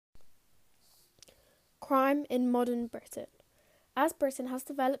Crime in modern Britain. As Britain has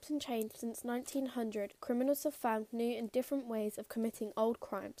developed and changed since 1900, criminals have found new and different ways of committing old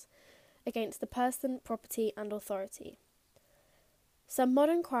crimes against the person, property and authority. Some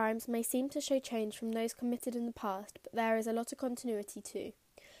modern crimes may seem to show change from those committed in the past, but there is a lot of continuity too.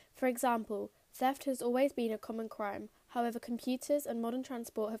 For example, theft has always been a common crime, however computers and modern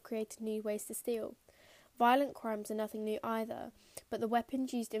transport have created new ways to steal. Violent crimes are nothing new either, but the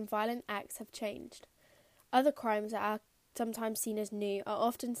weapons used in violent acts have changed. Other crimes that are sometimes seen as new are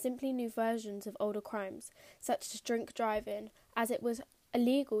often simply new versions of older crimes, such as drink driving. As it was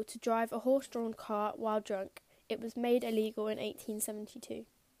illegal to drive a horse-drawn car while drunk, it was made illegal in 1872.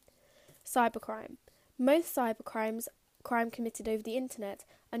 Cybercrime. Most cybercrimes, crime committed over the internet,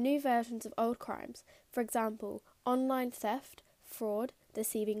 are new versions of old crimes. For example, online theft, fraud,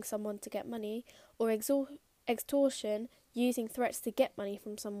 deceiving someone to get money, or extortion, using threats to get money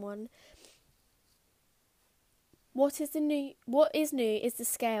from someone. What is new is the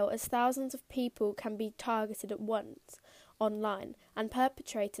scale, as thousands of people can be targeted at once online, and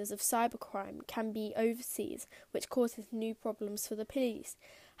perpetrators of cybercrime can be overseas, which causes new problems for the police.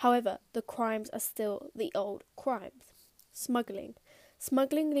 However, the crimes are still the old crimes. Smuggling.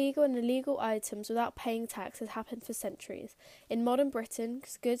 Smuggling legal and illegal items without paying tax has happened for centuries. In modern Britain,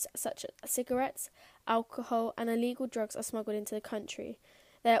 goods such as cigarettes, alcohol and illegal drugs are smuggled into the country.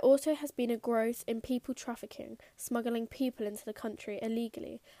 There also has been a growth in people trafficking, smuggling people into the country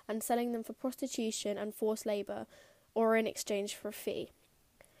illegally and selling them for prostitution and forced labour, or in exchange for a fee.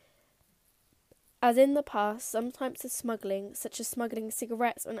 As in the past, some types of smuggling, such as smuggling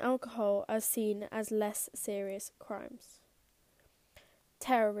cigarettes and alcohol, are seen as less serious crimes.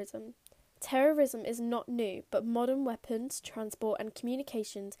 Terrorism. Terrorism is not new, but modern weapons, transport and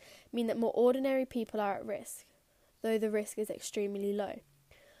communications mean that more ordinary people are at risk, though the risk is extremely low.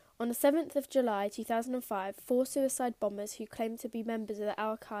 On the 7th of July 2005, 4 suicide bombers who claimed to be members of the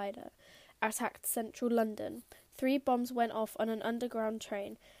Al-Qaeda attacked central London. 3 bombs went off on an underground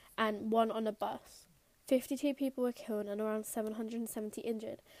train and 1 on a bus. 52 people were killed and around 770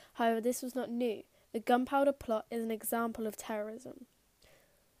 injured. However, this was not new. The gunpowder plot is an example of terrorism.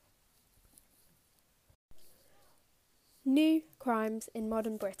 New crimes in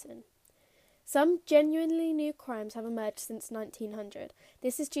modern Britain. Some genuinely new crimes have emerged since 1900.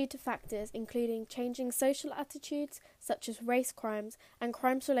 This is due to factors including changing social attitudes, such as race crimes, and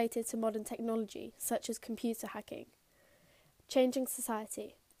crimes related to modern technology, such as computer hacking. Changing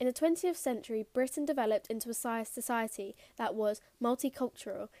society. In the 20th century, Britain developed into a society that was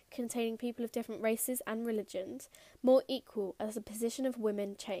multicultural, containing people of different races and religions, more equal as the position of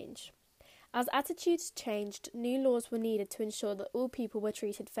women changed. As attitudes changed, new laws were needed to ensure that all people were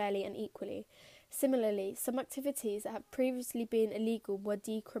treated fairly and equally. Similarly, some activities that had previously been illegal were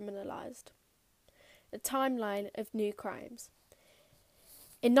decriminalised. The timeline of new crimes.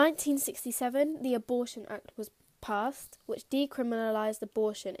 In 1967, the Abortion Act was passed, which decriminalised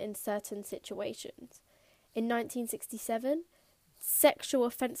abortion in certain situations. In 1967, Sexual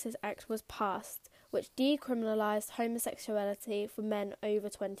Offences Act was passed, which decriminalised homosexuality for men over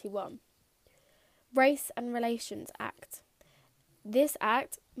 21. Race and Relations Act. This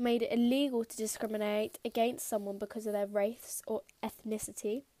act made it illegal to discriminate against someone because of their race or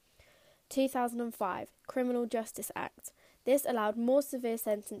ethnicity. 2005 Criminal Justice Act. This allowed more severe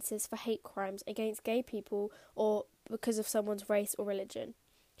sentences for hate crimes against gay people or because of someone's race or religion.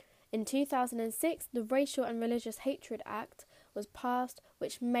 In 2006, the Racial and Religious Hatred Act was passed,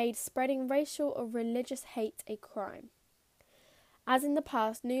 which made spreading racial or religious hate a crime. As in the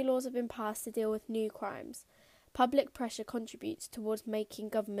past, new laws have been passed to deal with new crimes. Public pressure contributes towards making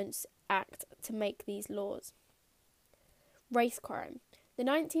governments act to make these laws. Race crime. The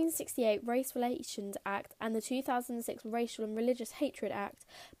 1968 Race Relations Act and the 2006 Racial and Religious Hatred Act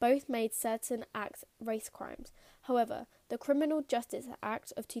both made certain acts race crimes. However, the Criminal Justice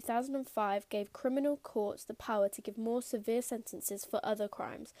Act of 2005 gave criminal courts the power to give more severe sentences for other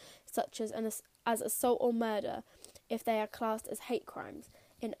crimes, such as assault or murder, if they are classed as hate crimes.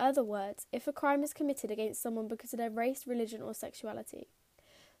 In other words, if a crime is committed against someone because of their race, religion or sexuality,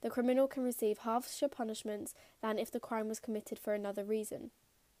 the criminal can receive harsher punishments than if the crime was committed for another reason.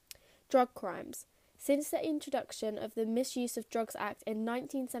 Drug crimes. Since the introduction of the Misuse of Drugs Act in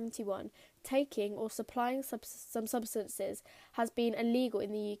 1971, taking or supplying some substances has been illegal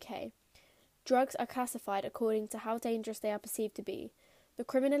in the UK. Drugs are classified according to how dangerous they are perceived to be. The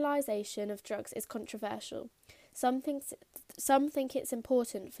criminalisation of drugs is controversial. Some think it's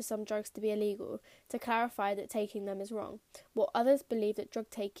important for some drugs to be illegal, to clarify that taking them is wrong, while others believe that drug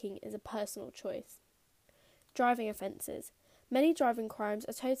taking is a personal choice. Driving offences. Many driving crimes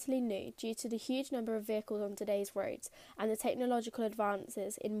are totally new due to the huge number of vehicles on today's roads and the technological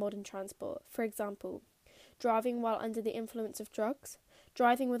advances in modern transport. For example, driving while under the influence of drugs,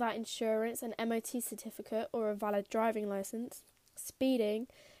 driving without insurance, an MOT certificate or a valid driving licence, speeding,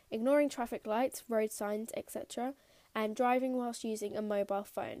 ignoring traffic lights, road signs, etc., and driving whilst using a mobile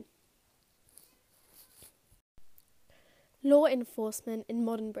phone. Law enforcement in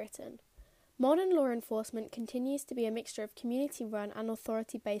modern Britain. Modern law enforcement continues to be a mixture of community-run and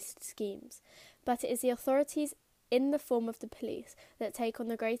authority-based schemes, but it is the authorities in the form of the police that take on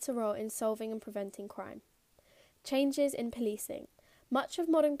the greater role in solving and preventing crime. Changes in policing. Much of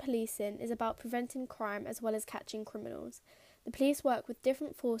modern policing is about preventing crime as well as catching criminals. The police work with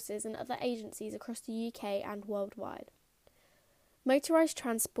different forces and other agencies across the UK and worldwide. Motorised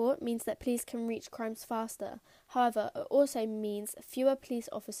transport means that police can reach crimes faster. However, it also means fewer police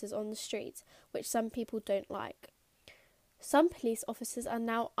officers on the streets, which some people don't like. Some police officers are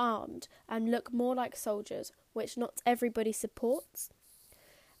now armed and look more like soldiers, which not everybody supports.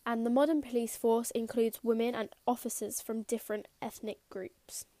 And the modern police force includes women and officers from different ethnic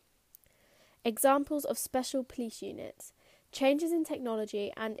groups. Examples of special police units. Changes in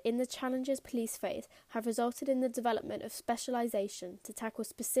technology and in the challenges police face have resulted in the development of specialisation to tackle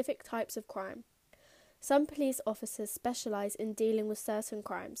specific types of crime. Some police officers specialise in dealing with certain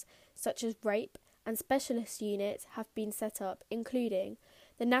crimes, such as rape, and specialist units have been set up, including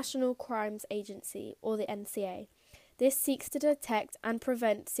the National Crimes Agency, or the NCA. This seeks to detect and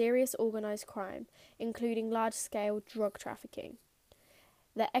prevent serious organised crime, including large-scale drug trafficking.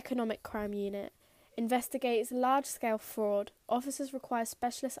 The Economic Crime Unit investigates large-scale fraud. Officers require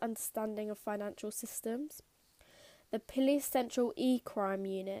specialist understanding of financial systems. The Police Central E-Crime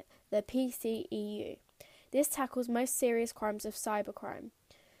Unit, the PCEU. This tackles most serious crimes of cybercrime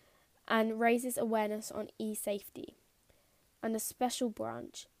and raises awareness on e-safety. And a special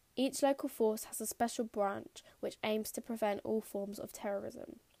branch. Each local force has a special branch which aims to prevent all forms of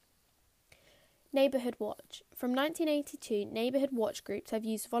terrorism. Neighbourhood Watch. From 1982, neighbourhood watch groups have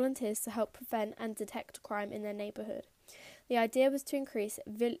used volunteers to help prevent and detect crime in their neighbourhood. The idea was to increase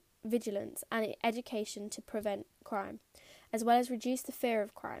vigilance and education to prevent crime, as well as reduce the fear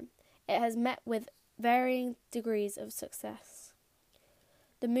of crime. It has met with varying degrees of success.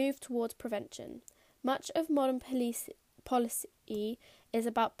 The move towards prevention. Much of modern policy is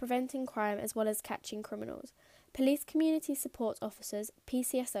about preventing crime as well as catching criminals. Police Community Support Officers,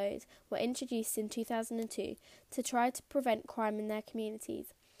 PCSOs, were introduced in 2002 to try to prevent crime in their communities.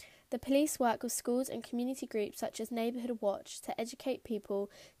 The police work with schools and community groups such as Neighbourhood Watch to educate people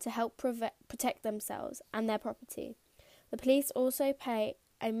to help protect themselves and their property. The police also play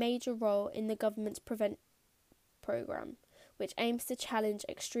a major role in the government's Prevent programme, which aims to challenge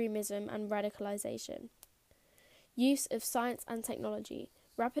extremism and radicalisation. Use of science and technology.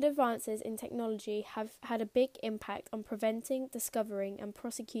 Rapid advances in technology have had a big impact on preventing, discovering and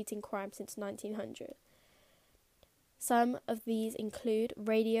prosecuting crime since 1900. Some of these include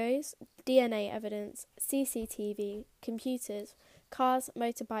radios, DNA evidence, CCTV, computers, cars,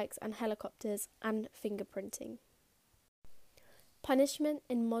 motorbikes and helicopters, and fingerprinting. Punishment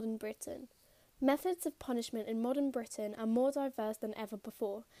in modern Britain. Methods of punishment in modern Britain are more diverse than ever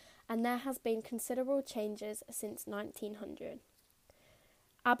before, and there has been considerable changes since 1900.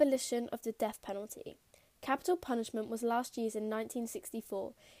 Abolition of the death penalty. Capital punishment was last used in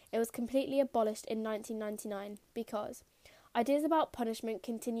 1964. It was completely abolished in 1999 because ideas about punishment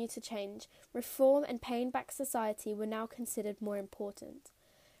continue to change. Reform and paying back society were now considered more important.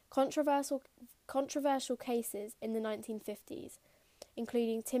 Controversial cases in the 1950s,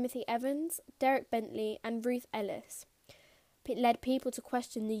 including Timothy Evans, Derek Bentley and Ruth Ellis, led people to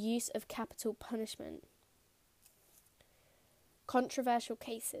question the use of capital punishment. Controversial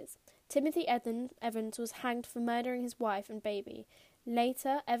cases. Timothy Evans was hanged for murdering his wife and baby.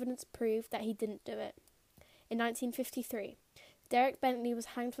 Later, evidence proved that he didn't do it. In 1953, Derek Bentley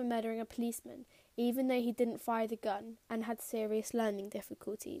was hanged for murdering a policeman, even though he didn't fire the gun and had serious learning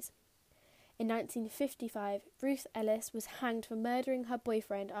difficulties. In 1955, Ruth Ellis was hanged for murdering her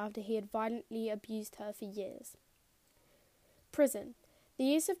boyfriend after he had violently abused her for years. Prison. The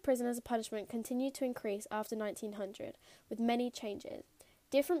use of prison as a punishment continued to increase after 1900, with many changes.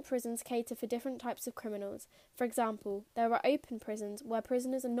 Different prisons cater for different types of criminals. For example, there are open prisons where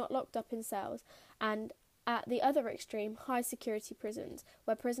prisoners are not locked up in cells, and at the other extreme, high security prisons,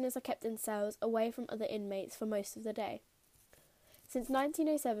 where prisoners are kept in cells away from other inmates for most of the day. Since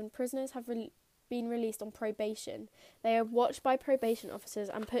 1907, prisoners have been released on probation. They are watched by probation officers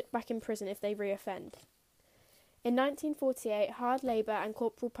and put back in prison if they reoffend. In 1948, hard labour and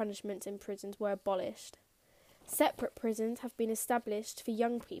corporal punishments in prisons were abolished. Separate prisons have been established for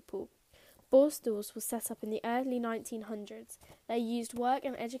young people. Borstalls were set up in the early 1900s. They used work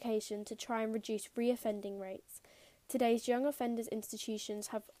and education to try and reduce reoffending rates. Today's young offenders institutions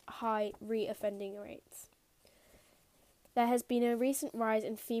have high reoffending rates. There has been a recent rise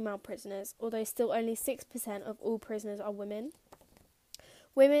in female prisoners, although still only 6% of all prisoners are women.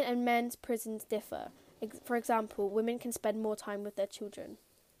 Women and men's prisons differ. For example, women can spend more time with their children.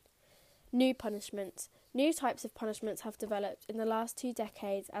 New punishments. New types of punishments have developed in the last 2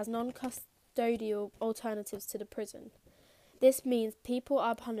 decades as non-custodial alternatives to the prison. This means people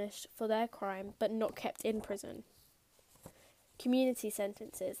are punished for their crime but not kept in prison. Community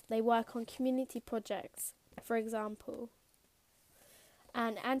sentences. They work on community projects, for example,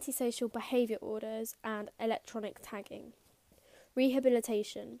 and antisocial behaviour orders and electronic tagging.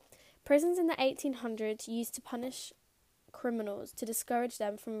 Rehabilitation. Prisons in the 1800s used to punish criminals to discourage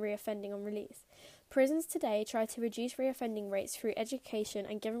them from reoffending on release. Prisons today try to reduce reoffending rates through education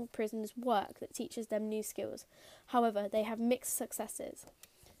and giving prisoners work that teaches them new skills. However, they have mixed successes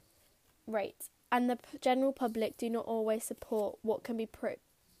rates, and the general public do not always support what can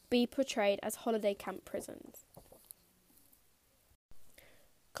be portrayed as holiday camp prisons.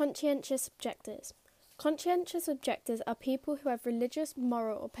 Conscientious objectors. Conscientious objectors are people who have religious,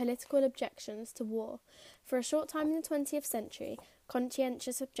 moral or political objections to war. For a short time in the 20th century,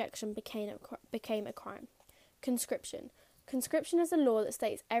 conscientious objection became a crime. Conscription. Conscription is a law that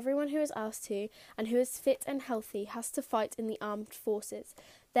states everyone who is asked to and who is fit and healthy has to fight in the armed forces.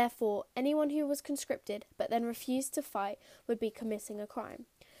 Therefore, anyone who was conscripted but then refused to fight would be committing a crime.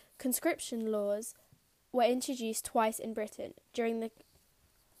 Conscription laws were introduced twice in Britain during the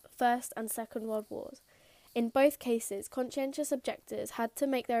First and Second World Wars. In both cases, conscientious objectors had to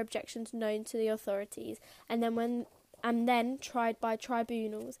make their objections known to the authorities and then tried by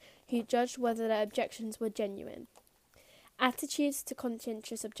tribunals who judged whether their objections were genuine. Attitudes to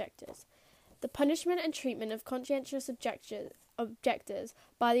conscientious objectors. The punishment and treatment of conscientious objectors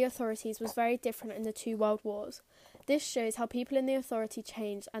by the authorities was very different in the 2 world wars. This shows how people in the authority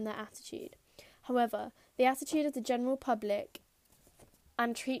changed and their attitude. However, the attitude of the general public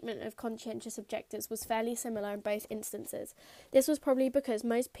and treatment of conscientious objectors was fairly similar in both instances. This was probably because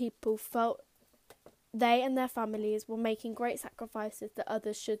most people felt they and their families were making great sacrifices that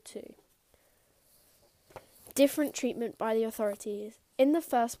others should too. Different treatment by the authorities. In the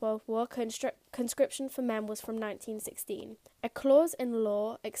First World War, conscription for men was from 1916. A clause in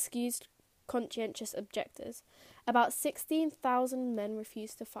law excused conscientious objectors. About 16,000 men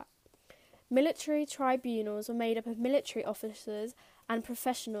refused to fight. Military tribunals were made up of military officers and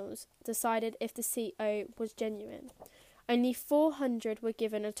professionals decided if the CO was genuine. Only 400 were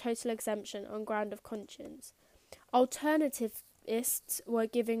given a total exemption on ground of conscience. Alternativists were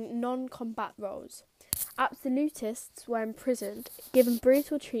given non-combat roles. Absolutists were imprisoned, given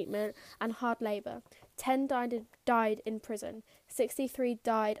brutal treatment and hard labour. 10 died in prison, 63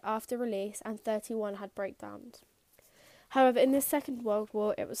 died after release, and 31 had breakdowns. However, in the Second World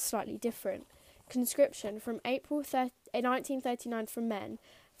War, it was slightly different. Conscription from April 1939 for men,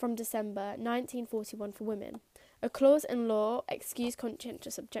 from December 1941 for women. A clause in law excused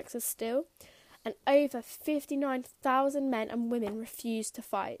conscientious objectors still, and over 59,000 men and women refused to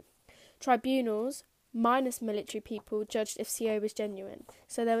fight. Tribunals, minus military people, judged if CO was genuine,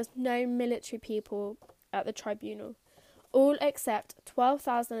 so there was no military people at the tribunal. All except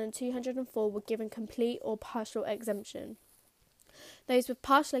 12,204 were given complete or partial exemption. Those with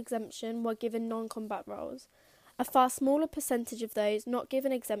partial exemption were given non-combat roles. A far smaller percentage of those not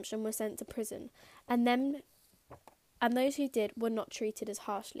given exemption were sent to prison, and those who did were not treated as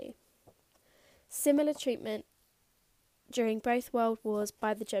harshly. Similar treatment during both world wars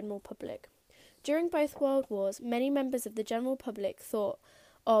by the general public. During both world wars, many members of the general public thought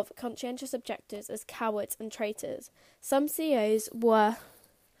of conscientious objectors as cowards and traitors. Some COs were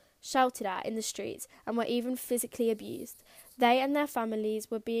shouted at in the streets and were even physically abused. They and their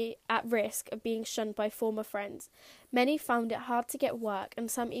families would be at risk of being shunned by former friends. Many found it hard to get work and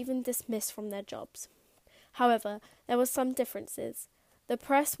some even dismissed from their jobs. However, there were some differences. The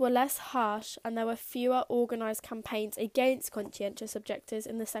press were less harsh and there were fewer organised campaigns against conscientious objectors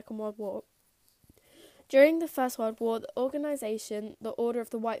in the Second World War. During the First World War, the organisation, the Order of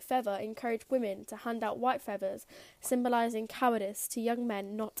the White Feather, encouraged women to hand out white feathers, symbolising cowardice to young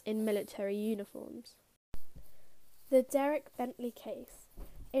men not in military uniforms. The Derek Bentley case.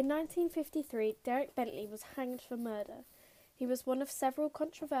 In 1953, Derek Bentley was hanged for murder. He was one of several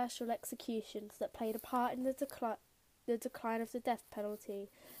controversial executions that played a part in the decline of the death penalty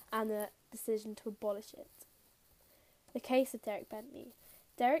and the decision to abolish it. The case of Derek Bentley.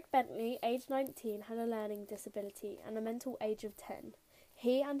 Derek Bentley, aged 19, had a learning disability and a mental age of 10.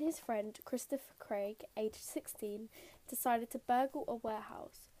 He and his friend Christopher Craig, aged 16, decided to burgle a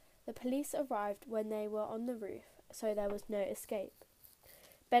warehouse. The police arrived when they were on the roof, so there was no escape.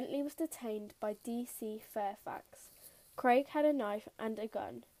 Bentley was detained by D.C. Fairfax. Craig had a knife and a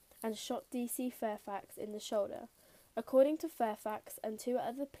gun, and shot D.C. Fairfax in the shoulder. According to Fairfax and two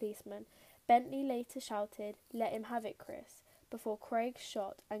other policemen, Bentley later shouted, "Let him have it, Chris," before Craig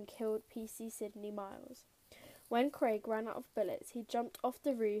shot and killed P.C. Sidney Miles. When Craig ran out of bullets, he jumped off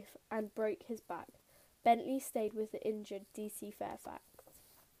the roof and broke his back. Bentley stayed with the injured D.C. Fairfax.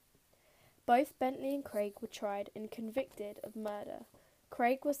 Both Bentley and Craig were tried and convicted of murder.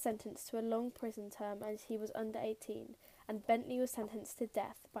 Craig was sentenced to a long prison term as he was under 18, and Bentley was sentenced to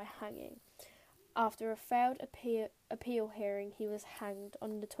death by hanging. After a failed appeal hearing, he was hanged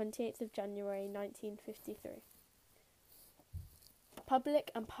on the 28th of January 1953.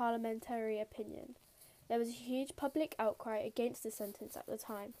 Public and parliamentary opinion. There was a huge public outcry against the sentence at the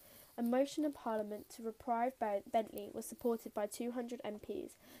time. A motion in Parliament to reprieve Bentley was supported by 200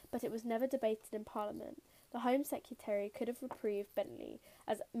 MPs, but it was never debated in Parliament. The Home Secretary could have reprieved Bentley,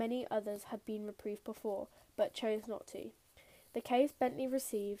 as many others had been reprieved before, but chose not to. The case Bentley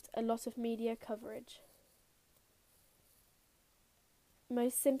received a lot of media coverage.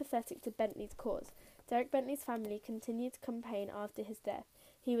 Most sympathetic to Bentley's cause, Derek Bentley's family continued to campaign after his death.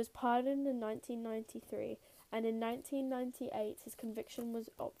 He was pardoned in 1993, and in 1998 his conviction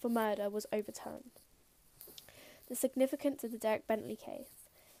for murder was overturned. The significance of the Derek Bentley case.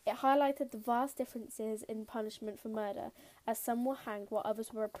 It highlighted the vast differences in punishment for murder, as some were hanged while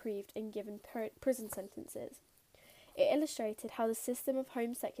others were reprieved and given prison sentences. It illustrated how the system of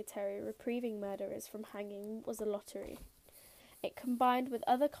Home Secretary reprieving murderers from hanging was a lottery. It combined with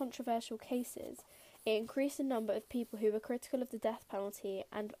other controversial cases. It increased the number of people who were critical of the death penalty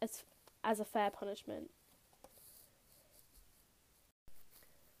and as a fair punishment.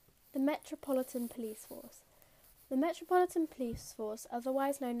 The Metropolitan Police Force. The Metropolitan Police Force,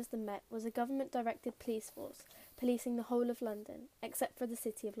 otherwise known as the Met, was a government-directed police force, policing the whole of London, except for the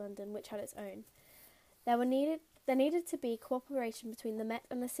City of London, which had its own. There needed to be cooperation between the Met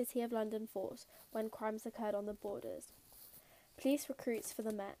and the City of London force when crimes occurred on the borders. Police recruits for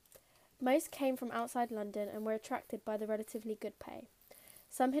the Met. Most came from outside London and were attracted by the relatively good pay.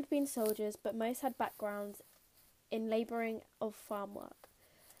 Some had been soldiers, but most had backgrounds in labouring or farm work.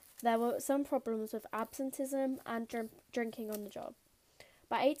 There were some problems with absenteeism and drinking on the job.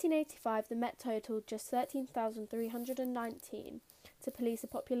 By 1885, the Met totalled just 13,319 to police a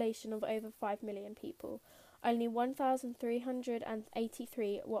population of over 5 million people. Only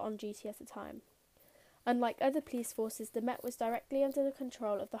 1,383 were on duty at a time. Unlike other police forces, the Met was directly under the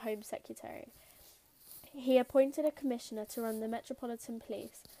control of the Home Secretary. He appointed a commissioner to run the Metropolitan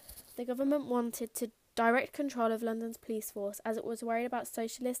Police. The government wanted to direct control of London's police force as it was worried about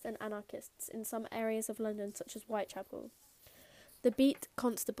socialists and anarchists in some areas of London such as Whitechapel. The Beat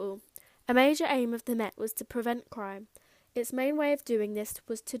Constable. A major aim of the Met was to prevent crime. Its main way of doing this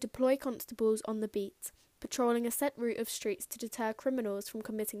was to deploy constables on the beat, patrolling a set route of streets to deter criminals from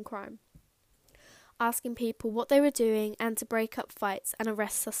committing crime, asking people what they were doing and to break up fights and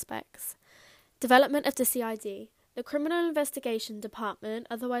arrest suspects. Development of the CID. The Criminal Investigation Department,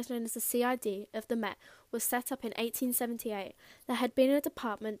 otherwise known as the CID, of the Met, was set up in 1878. There had been a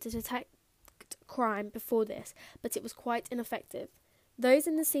department to detect crime before this, but it was quite ineffective. Those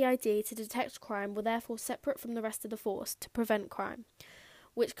in the CID to detect crime were therefore separate from the rest of the force to prevent crime,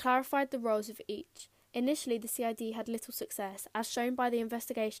 which clarified the roles of each. Initially, the CID had little success, as shown by the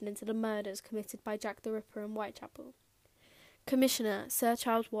investigation into the murders committed by Jack the Ripper in Whitechapel. Commissioner, Sir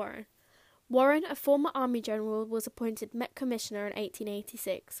Charles Warren. Warren, a former army general, was appointed Met Commissioner in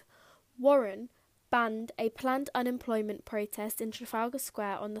 1886. Warren banned a planned unemployment protest in Trafalgar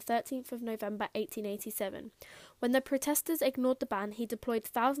Square on the 13th of November 1887. When the protesters ignored the ban, he deployed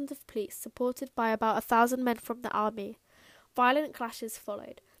thousands of police, supported by about 1,000 men from the army. Violent clashes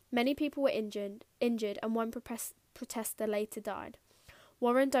followed. Many people were injured, and one protester later died.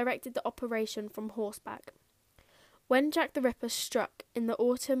 Warren directed the operation from horseback. When Jack the Ripper struck in the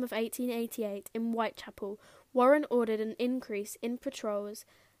autumn of 1888 in Whitechapel, Warren ordered an increase in patrols.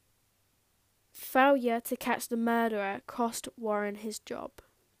 Failure to catch the murderer cost Warren his job.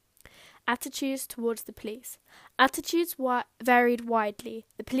 Attitudes towards the police. Attitudes varied widely.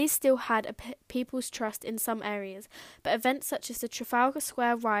 The police still had people's trust in some areas, but events such as the Trafalgar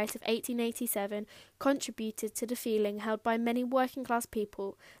Square riot of 1887 contributed to the feeling held by many working-class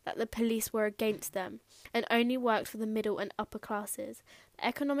people that the police were against them and only worked for the middle and upper classes. The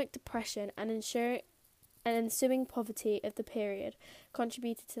economic depression and ensuing and ensuing poverty of the period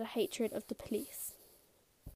contributed to the hatred of the police.